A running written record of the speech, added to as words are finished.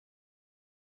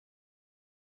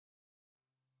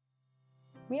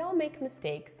We all make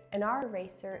mistakes, and our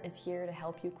eraser is here to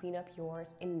help you clean up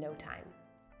yours in no time.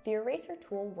 The eraser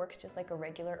tool works just like a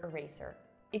regular eraser.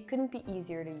 It couldn't be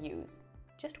easier to use.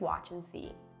 Just watch and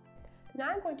see. Now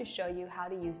I'm going to show you how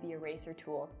to use the eraser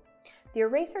tool. The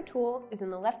eraser tool is on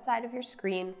the left side of your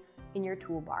screen in your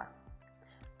toolbar.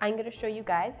 I'm going to show you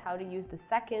guys how to use the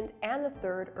second and the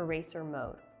third eraser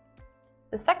mode.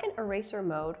 The second eraser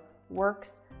mode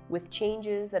works with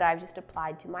changes that I've just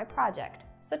applied to my project,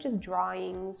 such as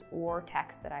drawings or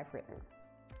text that I've written.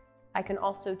 I can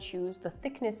also choose the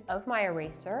thickness of my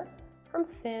eraser from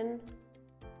thin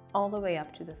all the way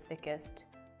up to the thickest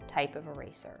type of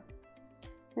eraser.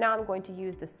 Now I'm going to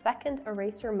use the second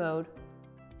eraser mode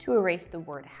to erase the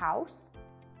word house,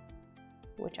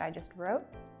 which I just wrote.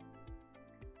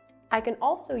 I can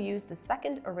also use the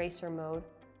second eraser mode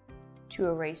to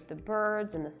erase the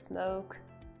birds and the smoke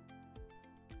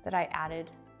that I added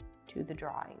to the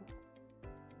drawing.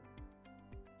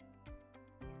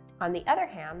 On the other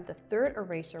hand, the third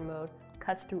eraser mode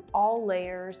cuts through all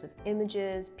layers of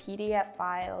images, PDF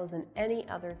files, and any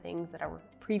other things that were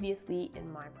previously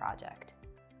in my project.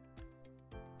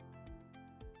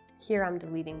 Here I'm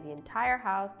deleting the entire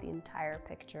house, the entire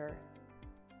picture.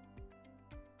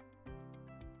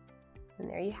 And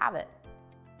there you have it.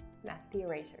 That's the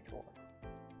eraser tool.